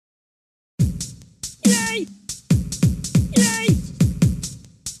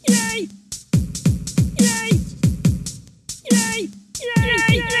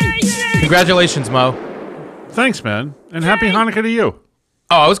Congratulations, Mo. Thanks, man. And happy Hanukkah to you.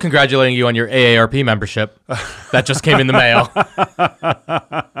 Oh, I was congratulating you on your AARP membership. That just came in the mail.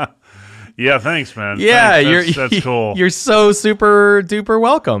 Yeah, thanks, man. Yeah, Thanks. That's cool. You're so super duper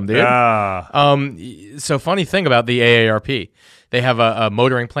welcome, dude. Yeah. So funny thing about the AARP, they have a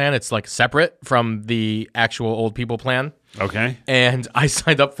motoring plan. It's like separate from the actual old people plan. Okay. And I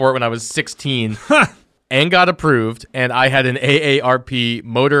signed up for it when I was 16 and got approved. And I had an AARP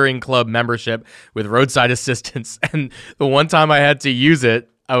motoring club membership with roadside assistance. And the one time I had to use it,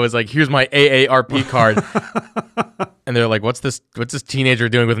 I was like, here's my AARP card. And they're like, what's this teenager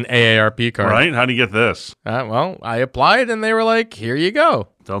doing with an AARP card? Right? How do you get this? Well, I applied and they were like, here you go.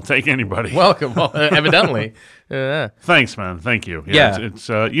 Don't take anybody. Welcome. Well, evidently. Thanks, man. Thank you. Yeah. It's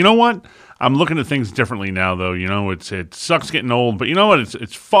you know what? I'm looking at things differently now, though. You know, it sucks getting old, but you know what?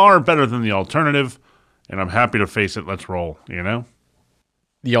 It's far better than the alternative, and I'm happy to face it. Let's roll, you know?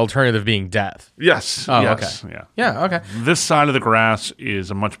 The alternative being death. Yes. Oh, yes. okay. Yeah. Yeah, okay. This side of the grass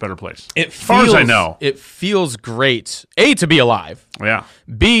is a much better place. As far as I know. It feels great, A, to be alive. Yeah.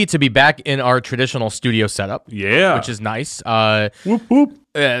 B, to be back in our traditional studio setup. Yeah. Which is nice. Whoop, whoop.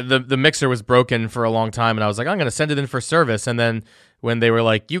 The mixer was broken for a long time, and I was like, I'm going to send it in for service. And then when they were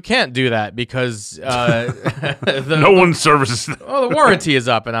like, you can't do that because no one services that. Oh, the warranty is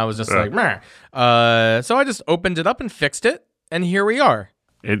up. And I was just like, meh. So I just opened it up and fixed it, and here we are.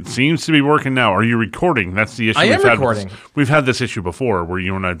 It seems to be working now. Are you recording? That's the issue. I am recording. We've had this issue before where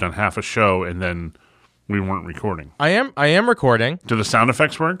you and I have done half a show and then we weren't recording. I am recording. Do the sound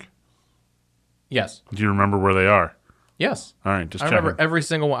effects work? Yes. Do you remember where they are? Yes. All right, just I checking. remember every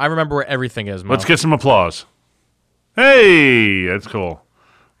single one. I remember where everything is, Mo. Let's get some applause. Hey, that's cool.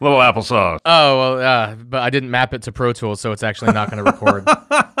 Little applesauce. Oh, well, but I didn't map it to Pro Tools, so it's actually not going to record.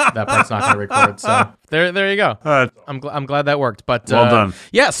 That part's not going to record. So there you go. I'm glad that worked. But well done.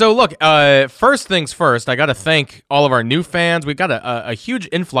 Yeah. So look, first things first. I got to thank all of our new fans. We've got a huge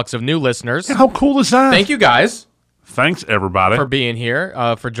influx of new listeners. Yeah, how cool is that? Thank you guys. Thanks everybody for being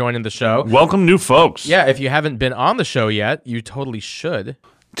here, for joining the show. Welcome new folks. Yeah. If you haven't been on the show yet, you totally should.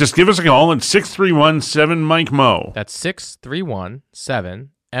 Just give us a call at 631-7-MYKE-MO. That's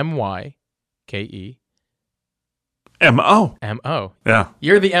 631-7-MYKE. M-O. M-O. Yeah.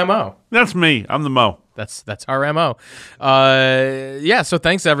 You're the M-O. That's me. I'm the Mo. That's our M-O. Yeah, so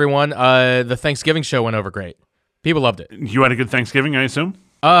thanks, everyone. The Thanksgiving show went over great. People loved it. You had a good Thanksgiving, I assume?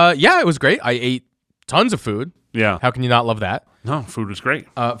 Yeah, it was great. I ate tons of food. Yeah. How can you not love that? No, food was great.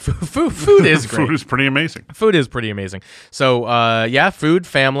 Food is great. Food is pretty amazing. Food is pretty amazing. So, yeah, food,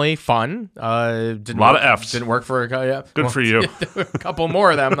 family, fun. A lot of Fs. Didn't work for Good for you. A couple more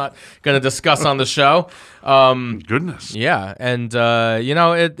of them I'm not going to discuss on the show. Goodness. Yeah, and,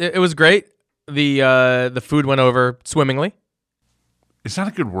 it was great. The food went over swimmingly. Is that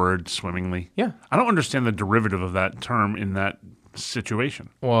a good word, swimmingly? Yeah. I don't understand the derivative of that term in that situation.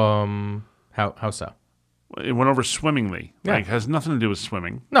 How so? It went over swimmingly. Yeah. Like, has nothing to do with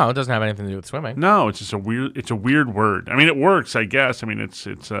swimming. No, it doesn't have anything to do with swimming. No, it's just a weird word. I mean, it works, I guess. I mean, it's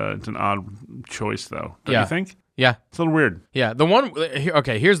an odd choice, though. Don't you think? Yeah. It's a little weird. Yeah.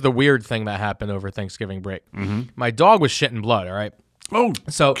 Here's the weird thing that happened over Thanksgiving break. Mm-hmm. My dog was shitting blood, all right? Oh,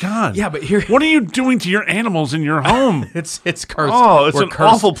 so God. Yeah, but here... What are you doing to your animals in your home? It's cursed. Oh, it's an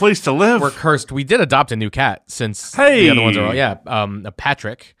awful place to live. We're cursed. We did adopt a new cat since the other ones are... Yeah,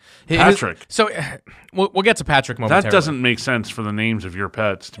 Patrick. Patrick. So we'll get to Patrick momentarily. That doesn't make sense for the names of your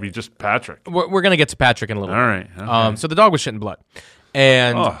pets to be just Patrick. We're going to get to Patrick in a little bit. All right. Okay. So the dog was shitting blood.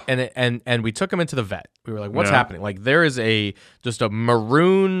 And we took him into the vet. We were like, what's happening? Like, there is just a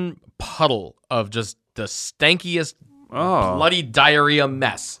maroon puddle of just the stankiest bloody diarrhea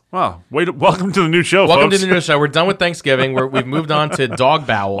mess. Wow. Welcome to the new show, Welcome folks. to the new show. We're done with Thanksgiving. We've moved on to dog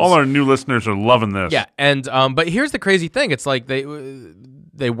bowels. All our new listeners are loving this. Yeah, and but here's the crazy thing. It's like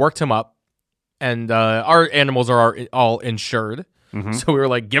they worked him up, and our animals are all insured. Mm-hmm. So we were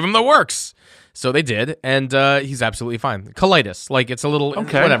like, give him the works. So they did, and he's absolutely fine. Colitis, like it's a little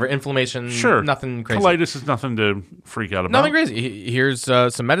whatever inflammation. Sure, nothing crazy. Colitis is nothing to freak out about. Nothing crazy. Here's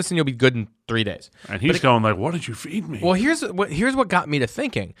some medicine. You'll be good in 3 days. And he's going like, "What did you feed me?" Well, here's what got me to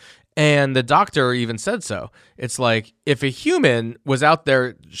thinking, and the doctor even said so. It's like if a human was out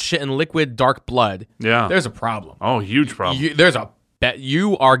there shitting liquid dark blood, there's a problem. Oh, huge problem. There's a bet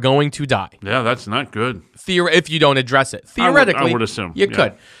you are going to die. Yeah, that's not good. If you don't address it, theoretically, I would assume you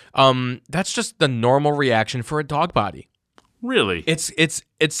could. That's just the normal reaction for a dog body. Really? It's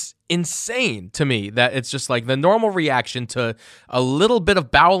insane to me that it's just like the normal reaction to a little bit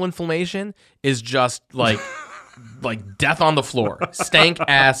of bowel inflammation is just like like death on the floor. Stank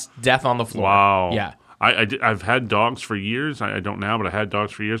ass death on the floor. Wow. Yeah. I've had dogs for years. I don't now, but I had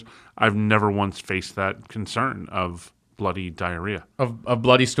dogs for years. I've never once faced that concern of bloody diarrhea. Of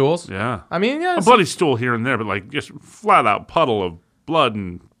bloody stools? Yeah. I mean, yeah. A bloody stool here and there, but like just flat out puddle of blood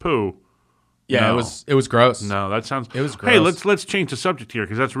and poo. Yeah, No. it was gross. No, that sounds. It was Hey, gross. let's change the subject here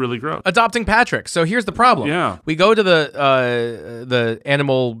because that's really gross. Adopting Patrick. So here's the problem. Yeah. We go to the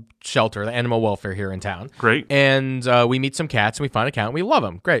animal shelter, the animal welfare here in town. Great. And we meet some cats and we find a cat and we love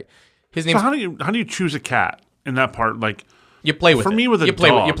him. Great. His So name's how do you choose a cat in that part? Like you play with for it. me with a you play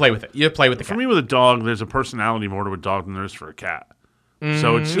dog- you play with it. You play with the for cat. me with a dog, there's a personality more to a dog than there is for a cat.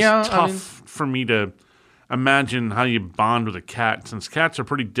 So it's just yeah, I tough mean- for me to imagine how you bond with a cat since cats are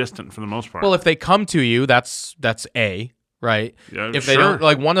pretty distant for the most part. Well, if they come to you, that's A, right? Yeah, if they sure. don't,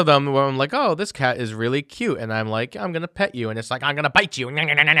 like one of them, where I'm like, oh, this cat is really cute, and I'm like, I'm gonna pet you, and it's like, I'm gonna bite you.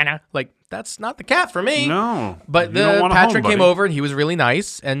 Like that's not the cat for me. no, But you don't want a Patrick home, came buddy. over and he was really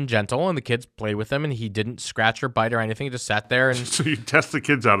nice and gentle, and the kids played with him, and he didn't scratch or bite or anything. He just sat there and So you test the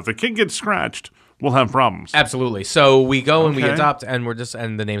kids out. If the kid gets scratched, we'll have problems. absolutely. So we go and we Okay. adopt, and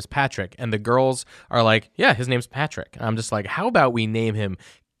and the name's Patrick, and the girls are like, yeah, his name's Patrick. And I'm just like, how about we name him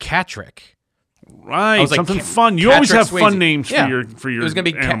Catrick? Right, I was like, something Ca- fun. You always have Catrick fun Swayze. names Yeah. for your It was gonna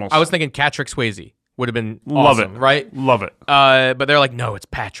be. animals. I was thinking Catrick Swayze would have been Love awesome, it, right? Love it. But they're like, no, it's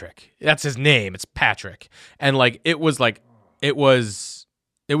Patrick. That's his name. It's Patrick. And it was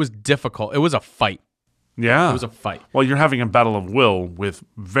difficult. It was a fight. Yeah, It was a fight. Well, you're having a battle of will with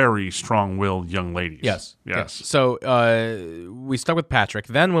very strong-willed young ladies. Yes. Yes. So we stuck with Patrick.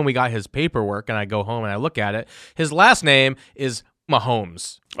 Then when we got his paperwork and I go home and I look at it, his last name is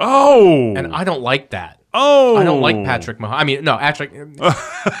Mahomes. Oh. And I don't like that. Oh. I don't like Patrick Mahomes. I mean, no, actually,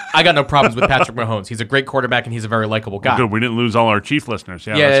 I got no problems with Patrick Mahomes. He's a great quarterback and he's a very likable guy. Good. We didn't lose all our Chief listeners.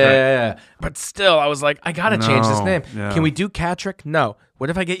 Yeah, Yeah, that's yeah, right. yeah. But still, I was like, I gotta change this No, name. yeah. Can we do Catrick? No. What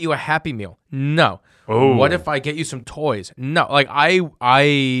if I get you a Happy Meal? No. Oh. What if I get you some toys? No. Like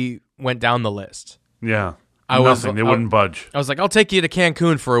I went down the list. Yeah. Nothing. They wouldn't budge. I was like, I'll take you to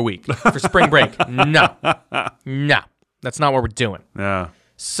Cancun for a week for spring break. No. That's not what we're doing. Yeah.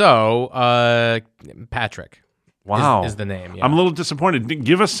 So, Patrick. Wow. Is the name. Yeah. I'm a little disappointed.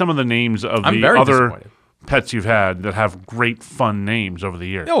 Give us some of the names of I'm the very other disappointed. pets you've had that have great, fun names over the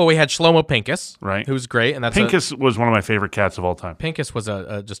years. Yeah, well, we had Shlomo Pincus, Right. Who's great, and that's Pincus was one of my favorite cats of all time. Pincus was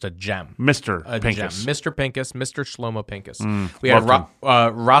just a gem. Mr. A Pincus. gem. Mr. Pincus, Mr. Shlomo Pincus. We had loved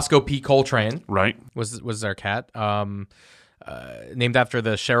Roscoe P. Coltrane Right. was our cat, named after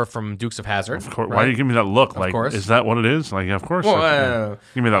the sheriff from Dukes of Hazzard. Of course. right? Why do you give me that look? Like, course. is that what it is? Like, of course. Well, Yeah.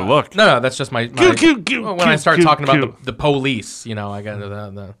 Give me that look. No, that's just my. When I start talking about the police, I got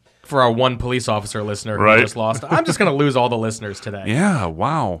the for our one police officer listener who Right. just lost. I'm just gonna lose all the listeners today. Yeah.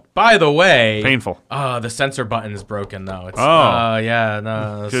 Wow. By the way, Painful. the censor button is broken though. It's, Oh. yeah,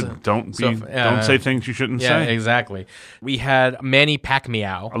 no. Good. Don't yeah. say things you shouldn't Yeah, say. exactly. We had Manny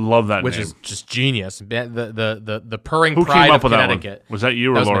Pac-Meow. I love that which name. is just genius. The purring Who pride came up of with that Connecticut. one? Was that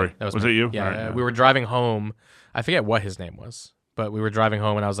you or That was me. Lori? That was Was me. it you? Yeah, All right, we were driving home. I forget what his name was, but we were driving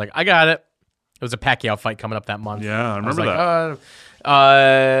home, and I was like, I got it. It was a Pacquiao fight coming up that month. Yeah, I was remember like,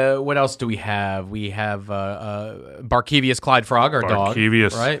 what else do we have? We have Barkevius Clyde Frog, our dog.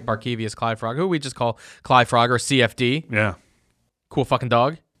 Barkevius. Right? Barkevius Clyde Frog, who we just call Clyde Frog or CFD. Yeah. Cool fucking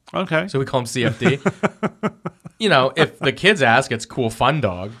dog. Okay. So we call him CFD. If the kids ask, it's cool fun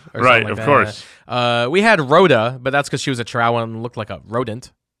dog. Or Right, something like of that. course. We had Rhoda, but that's because she was a chihuahua and looked like a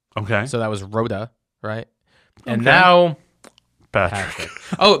rodent. Okay. So that was Rhoda, right? And Okay. now Patrick.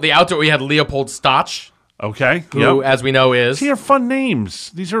 Oh, the outdoor, we had Leopold Stotch, Okay. who, as we know, is... These are fun names.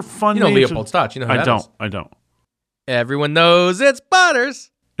 These are fun You know names. Leopold Stotch. You know who I that don't. is. I don't. Everyone knows it's Butters.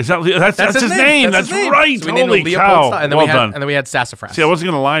 Is that's his name? That's his name. right. So we named him Holy Leopold cow. Stotch. And then Well we had, done. And then we had Sassafras. See, I wasn't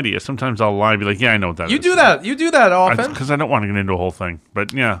going to lie to you. Sometimes I'll lie and be like, yeah, I know what that is. You do that. You do that often. Because I don't want to get into a whole thing.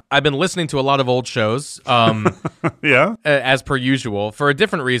 But yeah. I've been listening to a lot of old shows, Yeah. as per usual, for a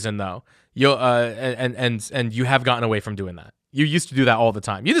different reason though. You'll and you have gotten away from doing that. You used to do that all the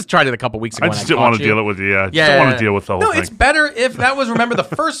time. You just tried it a couple weeks ago. I and just didn't want to deal it with you. Yeah. I just don't want to deal with the whole No, thing. it's better if that was, remember, the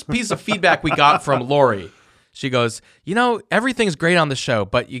first piece of feedback we got from Lori. She goes, everything's great on the show,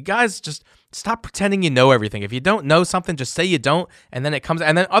 but you guys just stop pretending you know everything. If you don't know something, just say you don't, and then it comes,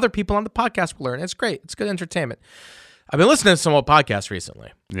 and then other people on the podcast will learn. It's great. It's good entertainment. I've been listening to some old podcasts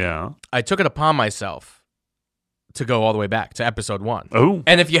recently. Yeah. I took it upon myself to go all the way back to episode 1. Oh.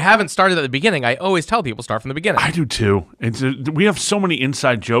 And if you haven't started at the beginning, I always tell people start from the beginning. I do too. We have so many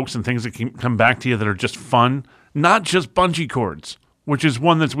inside jokes and things that can come back to you that are just fun. Not just bungee cords. which is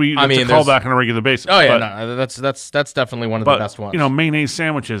one that's I mean, a callback on a regular basis. Oh yeah, no, that's definitely one of the best ones. You know, mayonnaise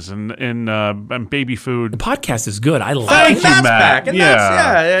sandwiches and baby food. The podcast is good. I love Thank it. you, Matt. Back, and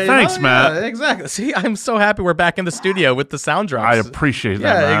yeah. Thanks, Matt. Yeah, exactly. See, I'm so happy we're back in the studio with the sound drops. I appreciate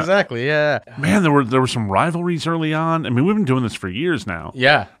that, Yeah, Matt. exactly. Yeah. Man, there were some rivalries early on. I mean, we've been doing this for years now.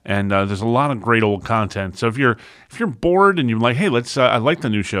 Yeah. And there's a lot of great old content. So if you're bored and you're like, hey, let's I like the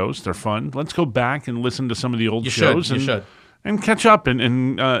new shows, they're fun. Let's go back and listen to some of the old shows. You should. And catch up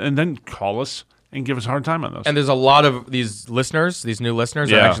and then call us and give us a hard time on those. And there's a lot of these new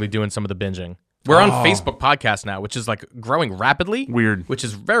listeners are actually doing some of the binging. We're on Facebook Podcast now, which is like growing rapidly. Weird. Which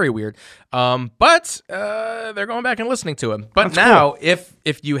is very weird. But they're going back and listening to them. But That's now, cool.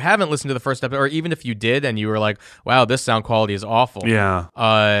 if you haven't listened to the first episode, or even if you did and you were like, wow, this sound quality is awful. Yeah.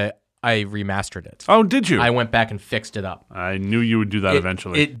 I remastered it. Oh, did you? I went back and fixed it up. I knew you would do that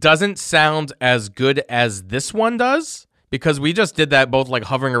eventually. It doesn't sound as good as this one does. Because we just did that both like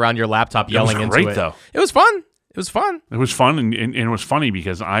hovering around your laptop yelling into it. It was great, though. It was fun. It was fun. It was fun, and it was funny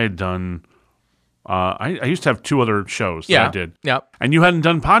because I had done... I used to have 2 other shows that I did. Yeah. And you hadn't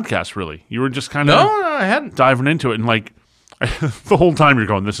done podcasts, really. You were just kind of... No, I hadn't. Diving into it, and like, the whole time you're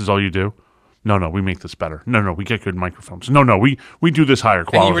going, this is all you do? No, we make this better. No, we get good microphones. No, we do this higher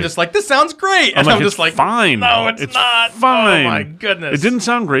quality. And you were just like, this sounds great. And I'm just like, fine. No, it's not. Fine. Oh, my goodness. It didn't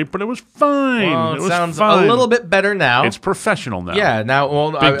sound great, but it was fine. Well, it was sounds fine. a little bit better now. It's professional now. Yeah, now,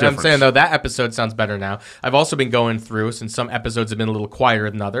 well, I'm difference. saying, though, that episode sounds better now. I've also been going through, since some episodes have been a little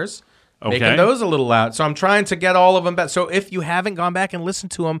quieter than others, making those a little loud. So I'm trying to get all of them back. So if you haven't gone back and listened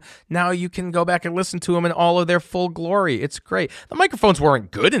to them, now you can go back and listen to them in all of their full glory. It's great. The microphones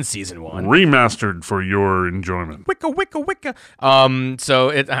weren't good in season 1. Remastered for your enjoyment. Wicca. So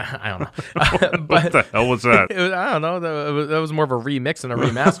it, I don't know. But What the hell was that? I don't know. That was more of a remix and a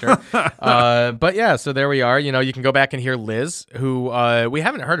remaster. But yeah, so there we are. You know, you can go back and hear Liz, who we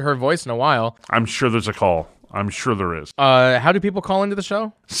haven't heard her voice in a while. I'm sure there's a call. I'm sure there is. How do people call into the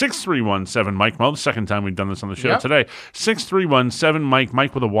show? 6317 Myke Mo. The second time we've done this on the show Yep. today. 6317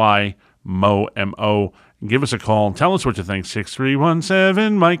 Myke with a Y, Mo, M-O. Give us a call and tell us what you think.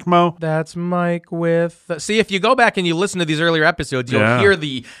 6317 Myke Mo. That's Myke with. See, if you go back and you listen to these earlier episodes, you'll hear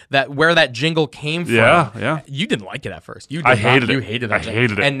where that jingle came from. Yeah. You didn't like it at first. I hated it. You hated it. I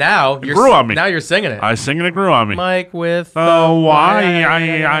hated it. And now It grew on me. Now you're singing it. I sing and it grew on me. Myke with why?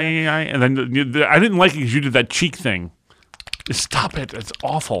 And then I didn't like it because you did that cheek thing. Stop it. It's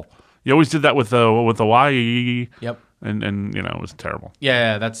awful. You always did that with the Y. Yep. And you know, it was terrible.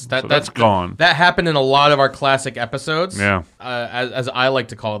 Yeah, that's gone. That happened in a lot of our classic episodes. Yeah. As I like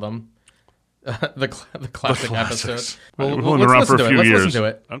to call them, the classic episodes. We've been let's around listen for a to it. few Let's years. listen to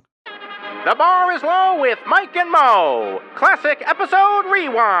it. Okay. The Bar is Low with Myke and Mo. Classic episode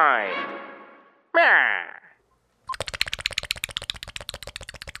rewind. Meh.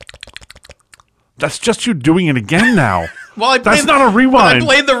 That's just you doing it again now. Well, That's not a rewind. I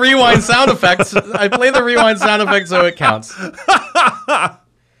played the rewind sound effects. I played the rewind sound effect, so it counts. All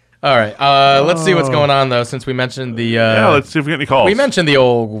right. Let's see what's going on though. Since we mentioned the let's see if we get any calls. we mentioned the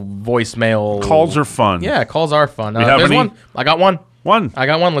old voicemail. Calls are fun. Yeah, calls are fun. have There's any? one. I got one. I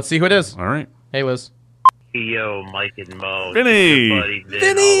got one. Let's see who it is. All right. Hey, Liz. Yo, Myke and Mo. Vinny! Your buddy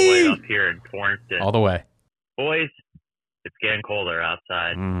Vin, all the way up here in Torrington. All the way. Boys, it's getting colder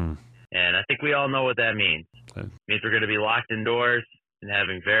outside. And I think we all know what that means. Okay. It means we're going to be locked indoors and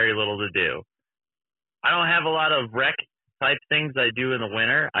having very little to do. I don't have a lot of rec type things I do in the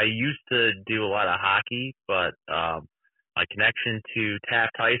winter. I used to do a lot of hockey, but my connection to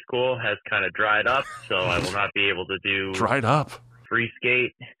Taft High School has kind of dried up, so I will not be able to do Dried up. free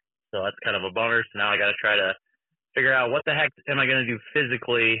skate. So that's kind of a bummer. So now I got to try to figure out what the heck am I going to do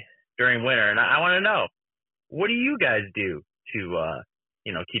physically during winter. And I want to know, what do you guys do to,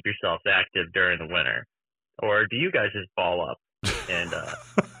 keep yourselves active during the winter? Or do you guys just ball up and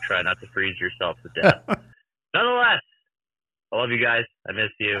try not to freeze yourself to death? Nonetheless, I love you guys. I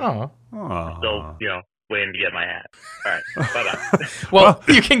miss you. Oh. Still, waiting to get my hat. All right. Bye-bye. Well,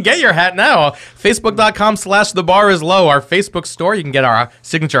 you can get your hat now. Facebook.com/thebarislow, our Facebook store. You can get our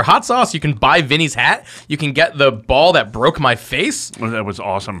signature hot sauce. You can buy Vinny's hat. You can get the ball that broke my face. That was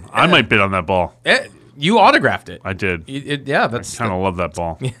awesome. I might bid on that ball. You autographed it. I did. That's I kind of love that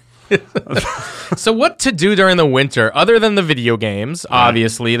ball. So what to do during the winter, other than the video games?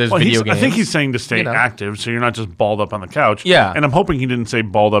 Obviously, there's video games. I think he's saying to stay active, so you're not just balled up on the couch. Yeah. And I'm hoping he didn't say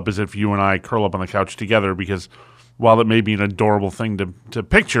balled up as if you and I curl up on the couch together, because while it may be an adorable thing to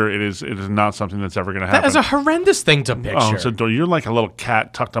picture, it is not something that's ever going to happen. That is a horrendous thing to picture. Oh, so you're like a little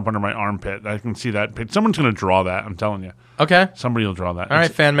cat tucked up under my armpit. I can see that. Someone's going to draw that. I'm telling you. Okay. Somebody will draw that. All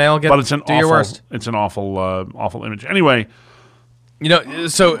right, fan mail. But it's an do your worst. It's an awful image. Anyway,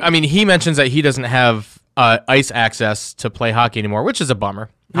 So I mean, he mentions that he doesn't have ice access to play hockey anymore, which is a bummer.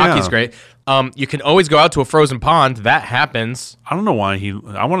 Hockey's great. You can always go out to a frozen pond. That happens. I don't know why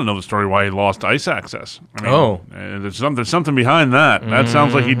I want to know the story why he lost ice access. I mean, there's something behind that. That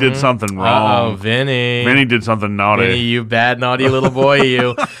sounds like he did something wrong. Oh, Vinny. Vinny did something naughty. Vinny, you bad, naughty little boy,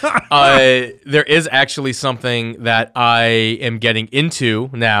 you. There is actually something that I am getting into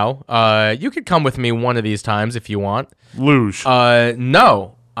now. You could come with me one of these times if you want. Luge.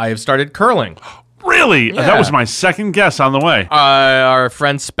 No, I have started curling. Really? Yeah. That was my second guess on the way. Our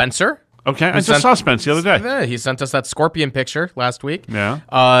friend Spencer. Okay, I just saw Spence the other day. Yeah, he sent us that scorpion picture last week. Yeah.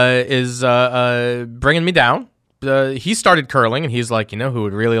 Is bringing me down. He started curling, and he's like, who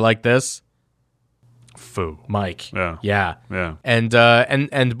would really like this? Foo. Myke. Yeah.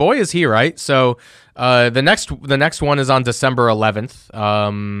 And boy is he right. So the next one is on December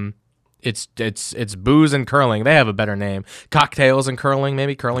 11th. It's booze and curling. They have a better name. Cocktails and curling,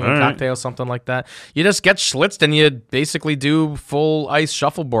 maybe curling and cocktails, something like that. You just get schlitzed and you basically do full ice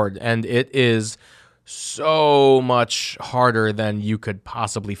shuffleboard, and it is so much harder than you could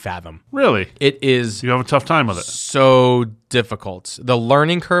possibly fathom. Really? It is. You have a tough time with it. So difficult. The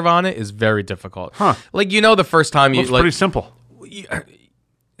learning curve on it is very difficult. Huh. Like, the first time you Looks pretty simple.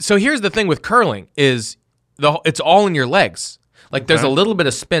 So here's the thing with curling is it's all in your legs. Like there's a little bit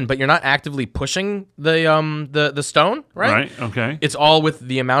of spin, but you're not actively pushing the stone, right? Right, okay. It's all with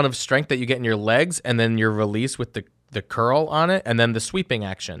the amount of strength that you get in your legs, and then your release with the curl on it, and then the sweeping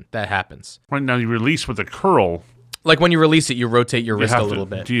action that happens. Right now you release with a curl. Like when you release it, you rotate your wrist a little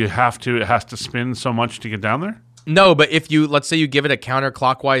bit. Do you have to? It has to spin so much to get down there? No, but if let's say you give it a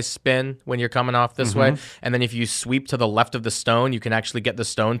counterclockwise spin when you're coming off this way, and then if you sweep to the left of the stone, you can actually get the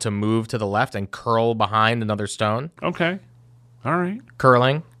stone to move to the left and curl behind another stone. Okay. All right.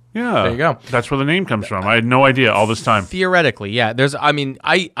 Curling. Yeah. There you go. That's where the name comes from. I had no idea all this time. Theoretically, yeah.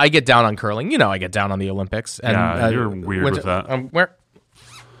 I get down on curling. I get down on the Olympics. And, Yeah, you're weird with that. Where?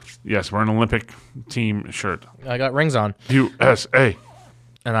 Yes, we're an Olympic team shirt. I got rings on. USA.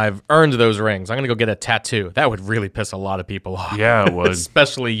 And I've earned those rings. I'm going to go get a tattoo. That would really piss a lot of people off. Yeah, it would.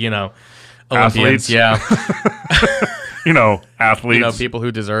 Especially, Olympians. Athletes. Yeah. Athletes. People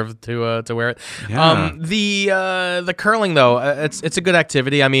who deserve to wear it. Yeah. The curling though, it's a good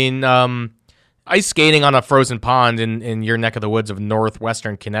activity. I mean, ice skating on a frozen pond in your neck of the woods of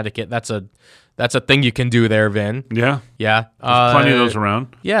northwestern Connecticut. That's a thing you can do there, Vin. Yeah. Yeah. There's plenty of those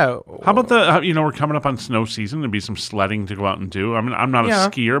around. Yeah. How about we're coming up on snow season. There'd be some sledding to go out and do. I mean, I'm not a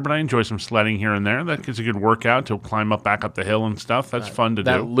skier, but I enjoy some sledding here and there. That gives a good workout to climb back up the hill and stuff. That's fun to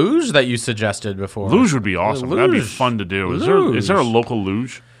do. That luge that you suggested before. Luge would be awesome. That'd be fun to do. Is there a local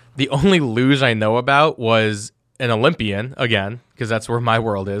luge? The only luge I know about was an Olympian, again, because that's where my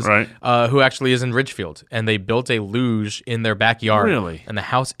world is, right? Who actually is in Ridgefield, and they built a luge in their backyard. Really? And the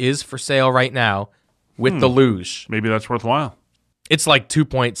house is for sale right now with the luge. Maybe that's worthwhile. It's like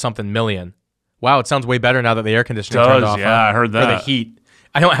 2-point-something million. Wow, it sounds way better now that the air conditioning turned off. Yeah, I heard that. Or the heat.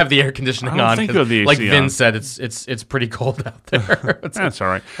 I don't have the air conditioning on. Think you have the AC like Vin on. said, it's pretty cold out there. That's all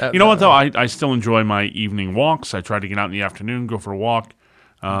right. You know what, though? I still enjoy my evening walks. I try to get out in the afternoon, go for a walk.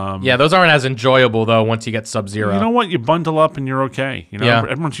 Yeah, those aren't as enjoyable, though, once you get sub-zero. You know what? You bundle up and you're okay. Yeah.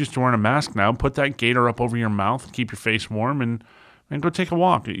 Everyone's used to wearing a mask now. Put that gaiter up over your mouth, keep your face warm, and go take a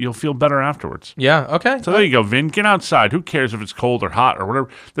walk. You'll feel better afterwards. Yeah, okay. So there you go, Vin. Get outside. Who cares if it's cold or hot or whatever?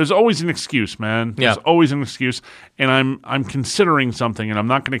 There's always an excuse, man. There's always an excuse. And I'm considering something, and I'm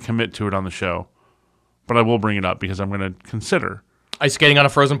not going to commit to it on the show, but I will bring it up because I'm going to consider. Ice skating on a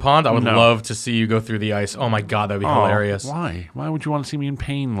frozen pond? I would love to see you go through the ice. Oh, my God, that would be hilarious. Why? Why would you want to see me in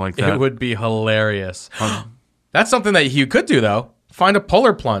pain like that? It would be hilarious. That's something that you could do, though. Find a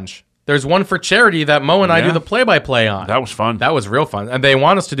polar plunge. There's one for charity that Mo and I do the play-by-play on. That was fun. That was real fun. And they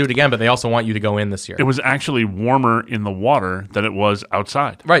want us to do it again, but they also want you to go in this year. It was actually warmer in the water than it was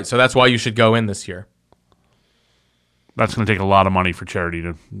outside. Right, so that's why you should go in this year. That's going to take a lot of money for charity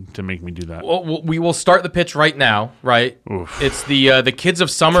to make me do that. Well, we will start the pitch right now, right? Oof. It's the Kids of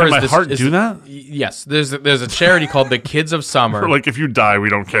Summer. Can my heart do that? Yes. There's a charity called the Kids of Summer. Like if you die, we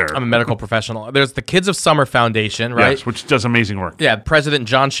don't care. I'm a medical professional. There's the Kids of Summer Foundation, right? Yes, which does amazing work. Yeah, President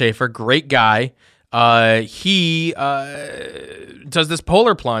John Schaefer, great guy. He does this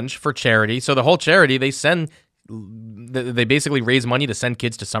polar plunge for charity. So the whole charity, they basically raise money to send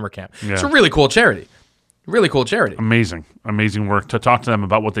kids to summer camp. Yeah. It's a really cool charity. Really cool charity. Amazing work. To talk to them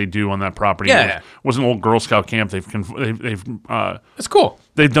about what they do on that property. Yeah. It was an old Girl Scout camp. They've It's cool.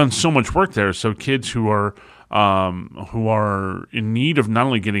 They've done so much work there. So kids who are in need of not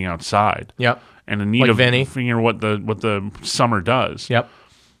only getting outside, Yep, and in need like of Vinny. figuring what the summer does. Yep.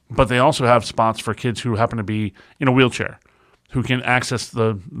 But they also have spots for kids who happen to be in a wheelchair. who can access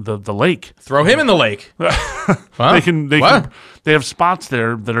the lake. Throw him in the lake. Huh? They have spots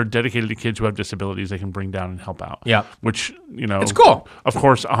there that are dedicated to kids who have disabilities. They can bring down and help out. Yeah, which it's cool. Of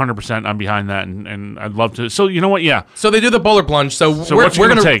course, 100%. I'm behind that, and I'd love to. So you know what? Yeah. So they do the bowler plunge. So we're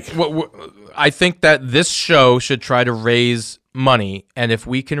going to take. I think that this show should try to raise money, and if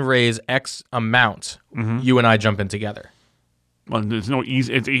we can raise X amount, you and I jump in together. Well, there's no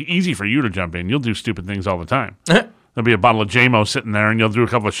easy. It's easy for you to jump in. You'll do stupid things all the time. There'll be a bottle of JMO sitting there, and you'll do a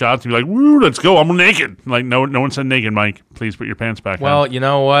couple of shots, and be like, "Woo, let's go! I'm naked." Like, no one said naked, Mike. Please put your pants back on. Well, you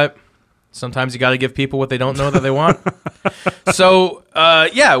know what? Sometimes you got to give people what they don't know that they want. So,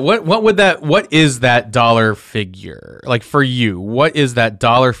 what is that dollar figure? Like for you, what is that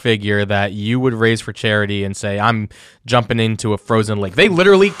dollar figure that you would raise for charity and say, I'm jumping into a frozen lake? They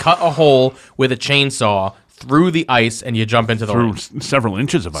literally cut a hole with a chainsaw through the ice, and you jump into the lake. Several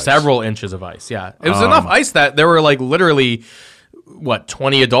inches of ice. Several inches of ice, yeah. It was enough ice that there were like literally,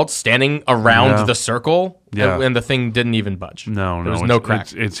 20 adults standing around the circle, and the thing didn't even budge. No, there was no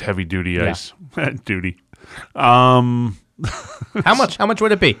crack. It's heavy duty ice. Duty. How much? How much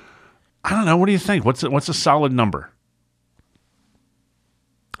would it be? I don't know. What do you think? What's a solid number?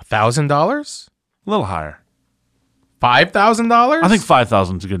 $1,000? A little higher. $5,000? I think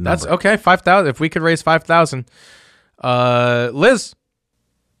 5,000 is a good number. That's okay. 5,000. If we could raise 5,000, Liz,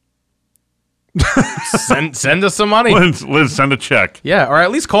 send us some money. Liz, send a check. Yeah, or at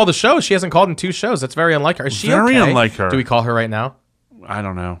least call the show. She hasn't called in 2 shows. That's very unlike her. Is she very okay? unlike her. Do we call her right now? I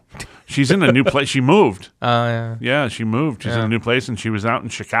don't know. She's in a new place. She moved. Yeah. Yeah, she moved. She's in a new place, and she was out in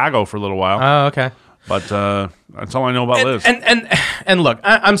Chicago for a little while. Oh, okay. But that's all I know about Liz. And look,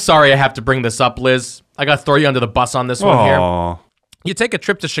 I'm sorry I have to bring this up, Liz. I got to throw you under the bus on this one here. You take a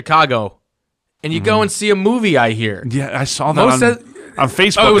trip to Chicago, and you go and see a movie, I hear. Yeah, I saw that on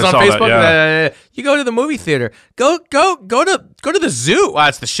Facebook. Oh, it was on Facebook? Yeah. You go to the movie theater. Go to the zoo. Well,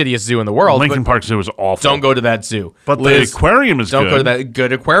 it's the shittiest zoo in the world. Lincoln Park Zoo is awful. Don't go to that zoo. But Liz, the aquarium is don't good. Don't go to that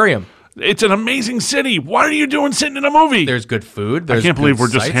good aquarium. It's an amazing city. What are you doing sitting in a movie? There's good food. I can't believe we're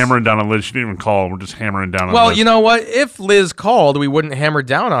just hammering down on Liz. She didn't even call. We're just hammering down on Liz. Well, you know what? If Liz called, we wouldn't hammer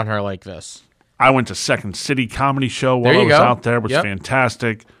down on her like this. I went to Second City Comedy Show while I was out there. It was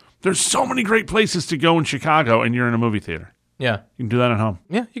fantastic. There's so many great places to go in Chicago, and you're in a movie theater. Yeah. You can do that at home.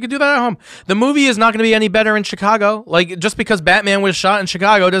 Yeah, you can do that at home. The movie is not going to be any better in Chicago. Like, just because Batman was shot in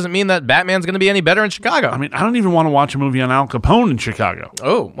Chicago doesn't mean that Batman's going to be any better in Chicago. I mean, I don't even want to watch a movie on Al Capone in Chicago.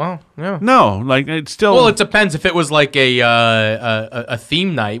 Oh, well, yeah. No, like, it's still... Well, it depends if it was like a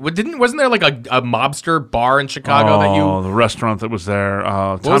theme night. Wasn't there like a mobster bar in Chicago that you... Oh, the restaurant that was there.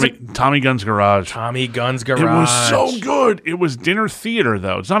 Tommy Gunn's Garage. Tommy Gunn's Garage. It was so good. It was dinner theater,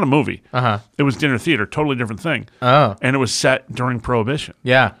 though. It's not a movie. Uh-huh. It was dinner theater. Totally different thing. Oh. And it was set during Prohibition.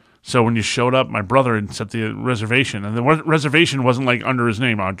 Yeah. So when you showed up, my brother had set the reservation, and the reservation wasn't like under his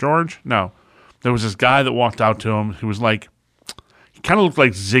name. George? No. There was this guy that walked out to him who was like, he kind of looked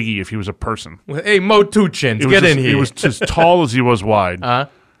like Ziggy if he was a person. Hey, Mo Two Chins, get in here. He was as tall as he was wide. Uh-huh.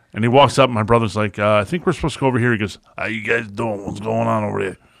 And he walks up, and my brother's like, I think we're supposed to go over here. He goes, how you guys doing? What's going on over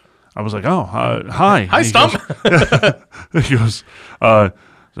there? I was like, oh, hi. Hi, Stump. He goes,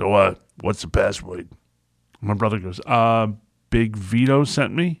 so what's the password? My brother goes, Big Vito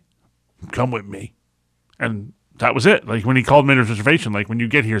sent me. Come with me. And that was it. Like when he called me to his reservation, like when you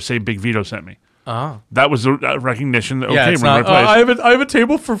get here, say Big Vito sent me. Oh. That was the recognition that, okay, it's we're in the right place. I have a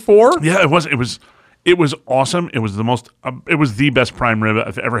table for 4? Yeah, it was awesome. It was the best prime rib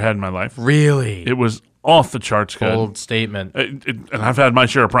I've ever had in my life. Really? It was off the charts good. Bold statement. And I've had my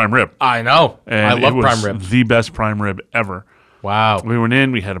share of prime rib. I know. And I love prime rib. The best prime rib ever. Wow. We went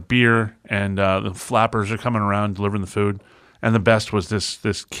in, we had a beer, and the flappers are coming around delivering the food. And the best was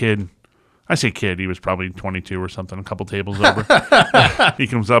this kid. I say kid, he was probably 22 or something, a couple tables over. He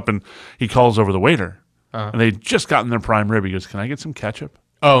comes up and he calls over the waiter. And they'd just gotten their prime rib. He goes, can I get some ketchup?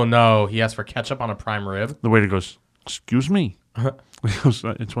 Oh, no. He asked for ketchup on a prime rib? The waiter goes, excuse me? He goes,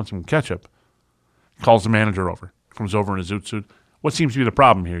 I just want some ketchup. Calls the manager over. Comes over in his zoot suit. What seems to be the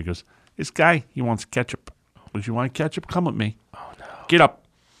problem here? He goes, this guy, he wants ketchup. Would you like ketchup? Come with me. Oh, no. Get up.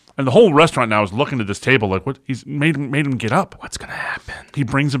 And the whole restaurant now is looking at this table like, what? He's made him get up. What's going to happen? He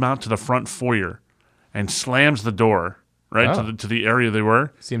brings him out to the front foyer and slams the door right to the area they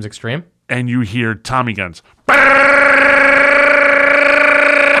were. Seems extreme. And you hear Tommy guns.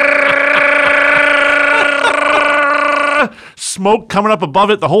 Smoke coming up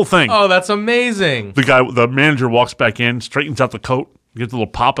above it, the whole thing. Oh, that's amazing. The manager walks back in, straightens out the coat, gets a little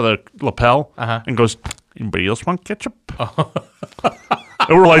pop of the lapel, and goes, anybody else want ketchup?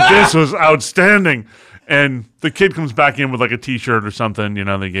 And we're like, this was outstanding. And the kid comes back in with like a T-shirt or something,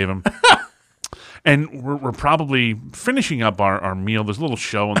 they gave him. And we're probably finishing up our meal. There's a little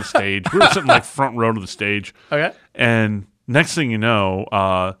show on the stage. We were sitting like front row to the stage. Okay. And next thing you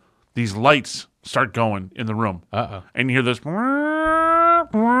know, these lights start going in the room. Uh-oh. And you hear this. They're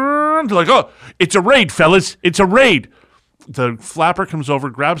like, oh, it's a raid, fellas. It's a raid. The flapper comes over,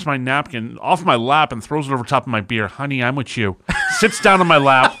 grabs my napkin off my lap and throws it over top of my beer. Honey, I'm with you. Sits down on my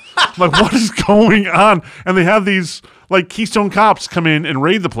lap. I'm like, what is going on? And they have these like Keystone Cops come in and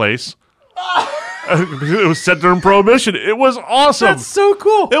raid the place. It was set during Prohibition. It was awesome. That's so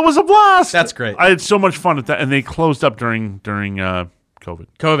cool. It was a blast. That's great. I had so much fun at that, and they closed up during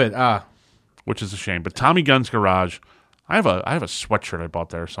COVID, which is a shame. But Tommy Gunn's Garage, I have a sweatshirt I bought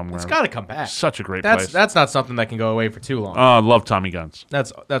there somewhere. It's got to come back. Such a great place. That's not something that can go away for too long. I love Tommy Gunn's.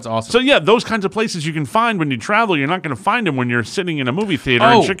 That's awesome. So yeah, those kinds of places you can find when you travel. You're not going to find them when you're sitting in a movie theater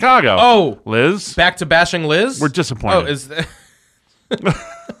in Chicago. Oh, Liz, back to bashing Liz. We're disappointed. Oh, is that?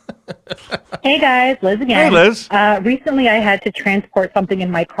 Hey guys, Liz again. Hey Liz. Recently I had to transport something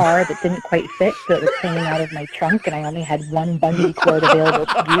in my car that didn't quite fit, so it was hanging out of my trunk, and I only had one bungee cord available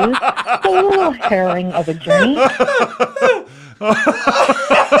to use. So a little harrowing of a journey.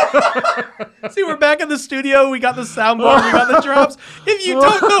 See, we're back in the studio. We got the soundboard. We got the drops. If you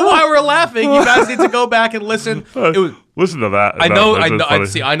don't know why we're laughing, you guys need to go back and listen. Listen to that. I know.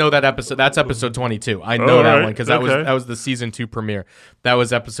 I know that episode. That's episode 22. I know that one because that was the season 2 premiere. That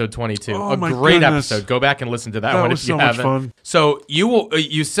was episode 22. Oh, a great episode. Go back and listen to that one if you haven't. Fun. So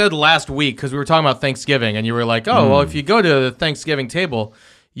you said last week, because we were talking about Thanksgiving, and you were like, oh well, if you go to the Thanksgiving table,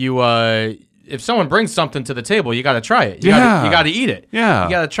 you if someone brings something to the table, you got to try it. You got to eat it. Yeah, you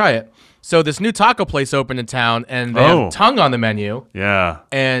got to try it. So this new taco place opened in town, and they have tongue on the menu. Yeah,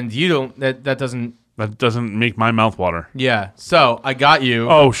 and you don't. That doesn't. That doesn't make my mouth water. Yeah. So I got you.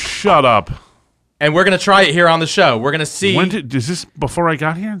 Oh, shut up. And we're gonna try it here on the show. We're gonna see. Is this before I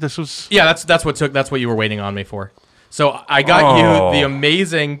got here? This was. Yeah, that's what you were waiting on me for. So I got you the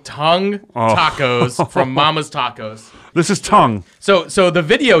amazing tongue tacos from Mama's Tacos. This is tongue. So the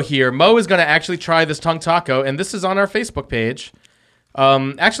video here, Mo is gonna actually try this tongue taco, and this is on our Facebook page.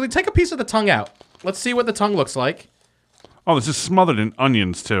 Actually, take a piece of the tongue out. Let's see what the tongue looks like. Oh, this is smothered in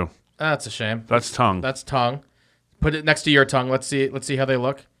onions too. That's a shame. That's tongue. That's tongue. Put it next to your tongue. Let's see how they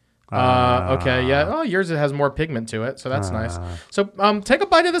look. Okay, yeah. Oh, yours has more pigment to it, so that's nice. So, take a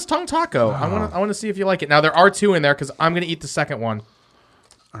bite of this tongue taco. I want to see if you like it. Now there are 2 in there because I'm gonna eat the second one.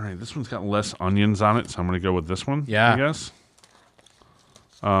 All right, this one's got less onions on it, so I'm gonna go with this one. Yeah, I guess.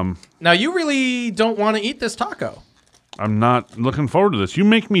 Now you really don't want to eat this taco. I'm not looking forward to this. You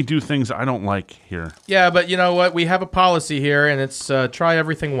make me do things I don't like here. Yeah, but you know what? We have a policy here, and it's try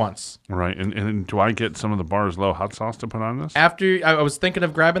everything once. Right, and do I get some of the Bar's Low hot sauce to put on this? After I was thinking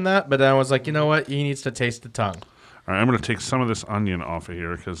of grabbing that, but then I was like, you know what? He needs to taste the tongue. All right, I'm going to take some of this onion off of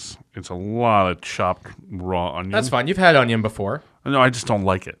here because it's a lot of chopped raw onion. That's fine. You've had onion before. No, I just don't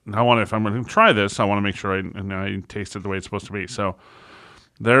like it. And if I'm going to try this, I want to make sure I taste it the way it's supposed to be. So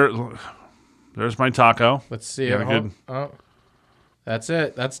there's my taco. Let's see. Oh, that's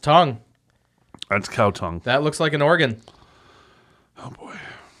it. That's tongue. That's cow tongue. That looks like an organ. Oh, boy.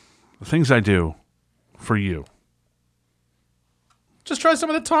 The things I do for you. Just try some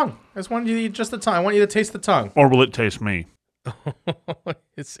of the tongue. I just want you to eat just the tongue. I want you to taste the tongue. Or will it taste me?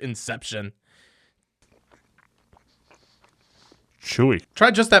 It's Inception. Chewy.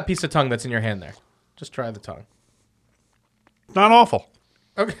 Try just that piece of tongue that's in your hand there. Just try the tongue. Not awful.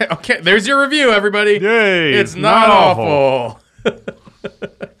 Okay. There's your review, everybody. Yay! It's not awful.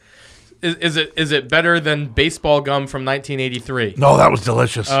 Is it better than baseball gum from 1983? No, that was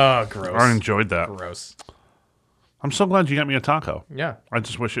delicious. Oh, gross. I enjoyed that. Gross. I'm so glad you got me a taco. Yeah. I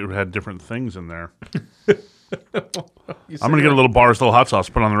just wish it had different things in there. I'm going to get a little Bar's Little hot sauce,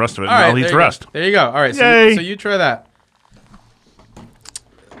 put on the rest of it, and I'll eat the rest. There you go. All right. So you try that.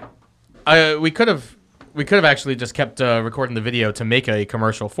 We could have actually just kept recording the video to make a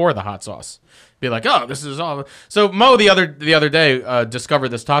commercial for the hot sauce. Be like, oh, this is all. So Mo the other day discovered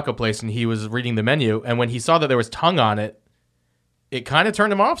this taco place, and he was reading the menu, and when he saw that there was tongue on it, it kind of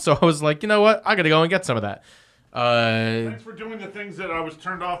turned him off. So I was like, you know what? I got to go and get some of that. Thanks for doing the things that I was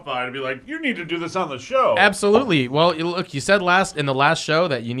turned off by, to be like, you need to do this on the show. Absolutely. Well, look, you said in the last show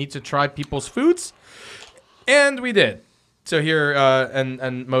that you need to try people's foods, and we did. So here,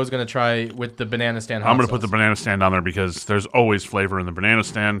 and Mo's going to try with the banana stand hot I'm going to sauce. put the banana stand on there because there's always flavor in the banana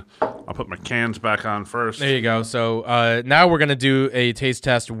stand. I'll put my cans back on first. There you go. So now we're going to do a taste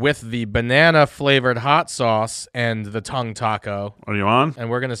test with the banana-flavored hot sauce and the tongue taco. Are you on? And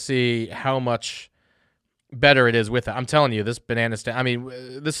we're going to see how much better it is with it. I'm telling you, this banana stand. I mean,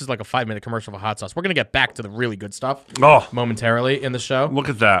 this is like a 5-minute commercial for hot sauce. We're gonna get back to the really good stuff momentarily in the show. Look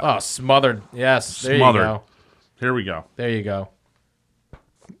at that. Oh, smothered. Yes, there Smothered. you go. Here we go. There you go.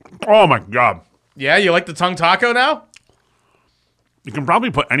 Oh my God. Yeah, you like the tongue taco now? You can probably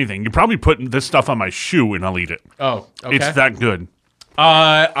put anything. You probably put this stuff on my shoe and I'll eat it. Oh, okay. It's that good.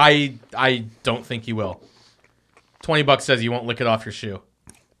 I don't think you will. $20 says you won't lick it off your shoe.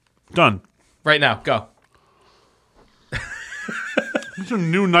 Done. Right now, go. These are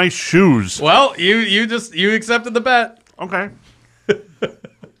new nice shoes. Well, you accepted the bet. Okay.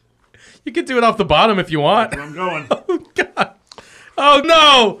 You can do it off the bottom if you want. I'm going. Oh God! Oh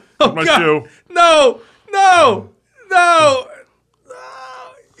no! Oh My God! shoe. No! No! No!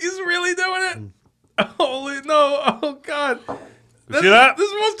 He's really doing it. Holy no! Oh God! See that? This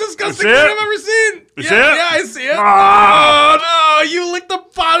is the most disgusting You see thing it? I've ever seen. You yeah, see it? Yeah, I see it. Ah! Oh no! You licked the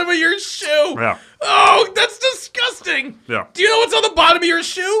bottom of your shoe. Yeah. Oh, that's disgusting. Yeah. Do you know what's on the bottom of your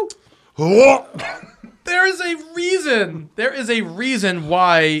shoe? There is a reason. There is a reason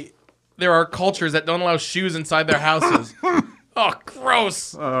why there are cultures that don't allow shoes inside their houses. Oh,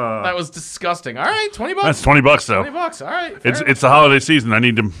 gross. That was disgusting. All right, $20. That's $20 though. $20. All right. fair enough. It's the holiday season. I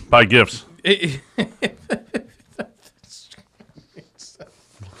need to buy gifts.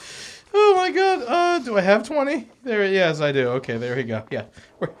 Oh my God. Do I have 20? There. Yes, I do. Okay, there we go. Yeah,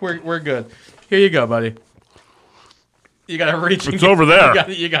 we're good. Here you go, buddy. You gotta reach. It's over there.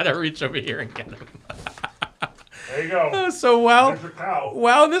 You gotta reach over here and get it. There you go. So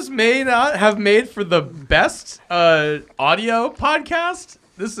while this may not have made for the best audio podcast,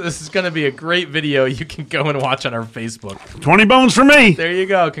 this is going to be a great video you can go and watch on our Facebook. 20 bones for me. There you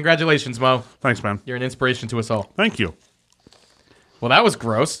go. Congratulations, Mo. Thanks, man. You're an inspiration to us all. Thank you. Well, that was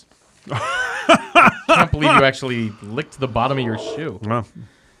gross. I can't believe you actually licked the bottom of your shoe. Well,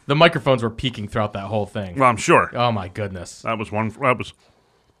 The microphones were peaking throughout that whole thing. I'm sure. Oh, my goodness. That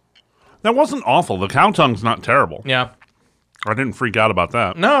wasn't awful. The cow tongue's not terrible. Yeah. I didn't freak out about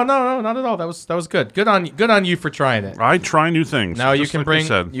that. No, not at all. That was good. Good on you for trying it. I try new things. Now you just can like I bring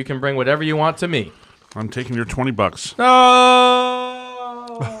said. you can bring whatever you want to me. I'm taking your $20. No.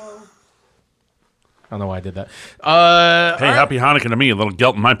 I don't know why I did that. Hey, happy Hanukkah to me. A little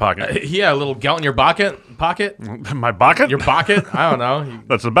gelt in my pocket. Yeah, a little gelt in your pocket. My pocket? Your pocket. I don't know.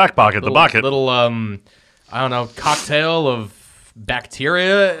 That's the back pocket. Little, the pocket. Little I don't know, cocktail of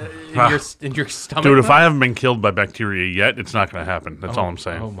bacteria in your stomach. Dude, if I haven't been killed by bacteria yet, it's not going to happen. That's all I'm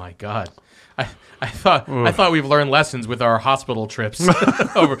saying. Oh my God. I thought we've learned lessons with our hospital trips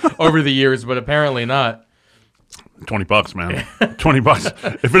over the years, but apparently not. $20, man.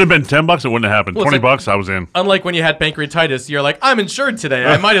 $20. If it had been $10, it wouldn't have happened. Well, $20, I was in. Unlike when you had pancreatitis, you're like, I'm insured today.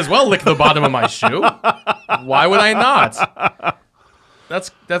 I might as well lick the bottom of my shoe. Why would I not?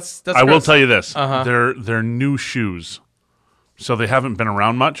 That's I will gross. tell you this. Uh-huh. They're new shoes, so they haven't been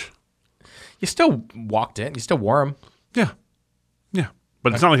around much. You still walked in. You still wore them. Yeah.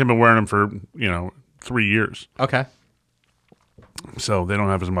 But it's not like I've been wearing them for 3 years, Okay. so they don't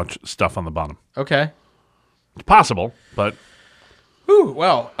have as much stuff on the bottom. Okay. It's possible, but Whew,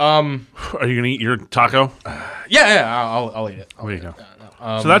 well, are you gonna eat your taco? yeah, I'll eat it. There you go.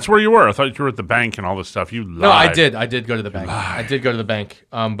 So that's where you were. I thought you were at the bank and all this stuff. You lied. No, I did go to the bank. I did go to the bank.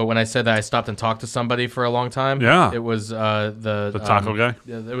 But when I said that I stopped and talked to somebody for a long time, Yeah. it was the taco guy?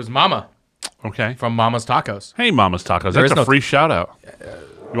 It was Mama Okay. from Mama's Tacos. Hey, Mama's Tacos. There That's is a no- free shout out.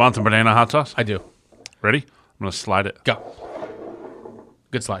 You want some banana hot sauce? I do. Ready? I'm gonna slide it. Go.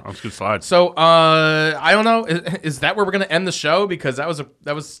 Good slide. That's a good slide. So I don't know. Is that where we're gonna end the show? Because that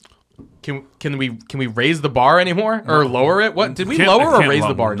was. Can we raise the bar anymore or lower it? What did we lower or raise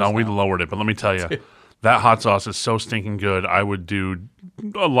the bar? No, we lowered it. But let me tell you, that hot sauce is so stinking good. I would do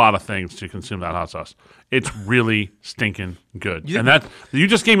a lot of things to consume that hot sauce. It's really stinking good. And that you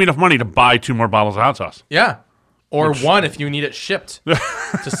just gave me enough money to buy 2 more bottles of hot sauce. Yeah, or one if you need it shipped to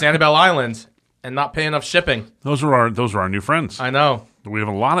Sanibel Island and not pay enough shipping. Those are our new friends. I know. We have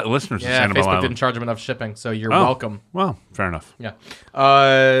a lot of listeners Yeah, in Sanibel Facebook Island. didn't charge them enough shipping, so you're Oh, welcome. Well, fair enough. Yeah.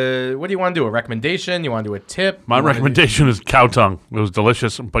 What do you want to do? A recommendation? You want to do a tip? My recommendation is cow tongue. It was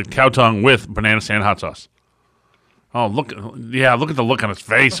delicious, but cow tongue with banana sand hot sauce. Oh, look at the look on his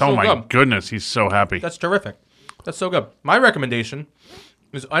face. That's Oh so my good. goodness, he's so happy. That's terrific. That's so good. My recommendation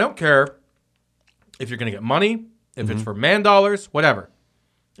is I don't care if you're going to get money, if it's for man dollars, whatever.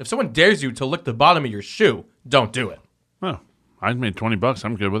 If someone dares you to lick the bottom of your shoe, don't do it. Oh, I made $20.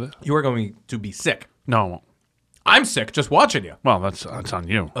 I'm good with it. You are going to be sick. No, I won't. I'm sick just watching you. Well, that's on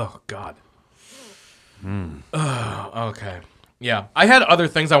you. Oh, God. Oh, okay. Yeah. I had other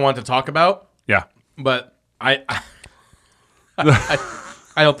things I wanted to talk about, Yeah. but I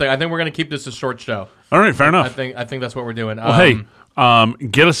I think we're going to keep this a short show. All right, fair enough. I think that's what we're doing. Well,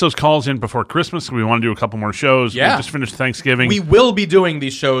 get us those calls in before Christmas. We want to do a couple more shows. Yeah. We just finished Thanksgiving. We will be doing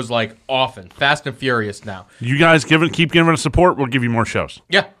these shows like often, fast and furious now. You guys keep giving us support. We'll give you more shows.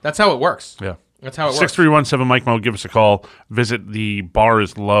 Yeah, that's how it works. Yeah. That's how it works. 631-7 Mike Mo. Give us a call. Visit the Bar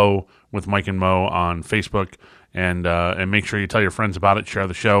is Low with Myke and Mo on Facebook, and make sure you tell your friends about it. Share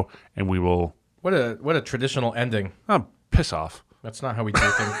the show, and we will. What a traditional ending. Oh, piss off. That's not how we do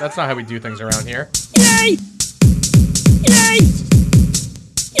things. That's not how we do things around here. Yay! Yay!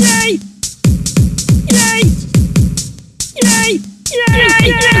 Yay! Yay! Yay!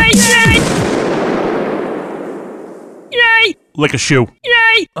 Yay! Yay! Yay! Lick a shoe.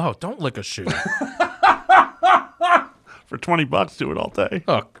 Yay! Oh, don't lick a shoe. For $20, do it all day.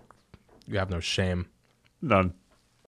 Oh, you have no shame. None.